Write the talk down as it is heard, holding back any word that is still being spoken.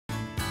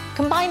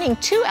Combining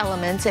two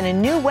elements in a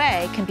new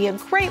way can be a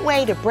great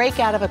way to break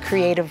out of a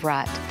creative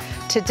rut.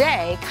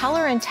 Today,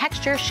 color and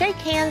texture shake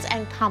hands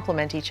and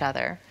complement each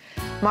other.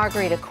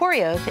 Margarita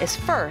Korioth is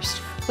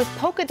first with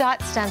polka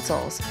dot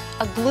stencils,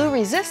 a glue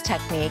resist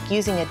technique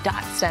using a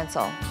dot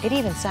stencil. It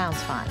even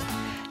sounds fun.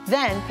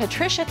 Then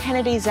Patricia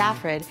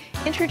Kennedy-Zafred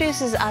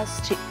introduces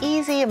us to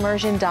easy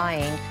immersion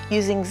dyeing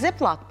using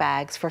ziplock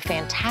bags for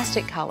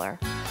fantastic color.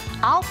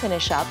 I'll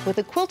finish up with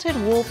a quilted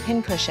wool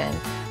pincushion,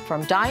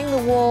 from dyeing the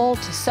wool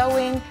to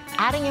sewing,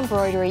 adding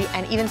embroidery,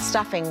 and even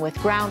stuffing with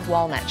ground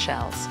walnut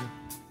shells.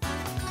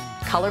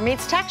 Color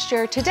meets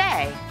texture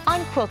today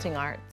on Quilting Arts.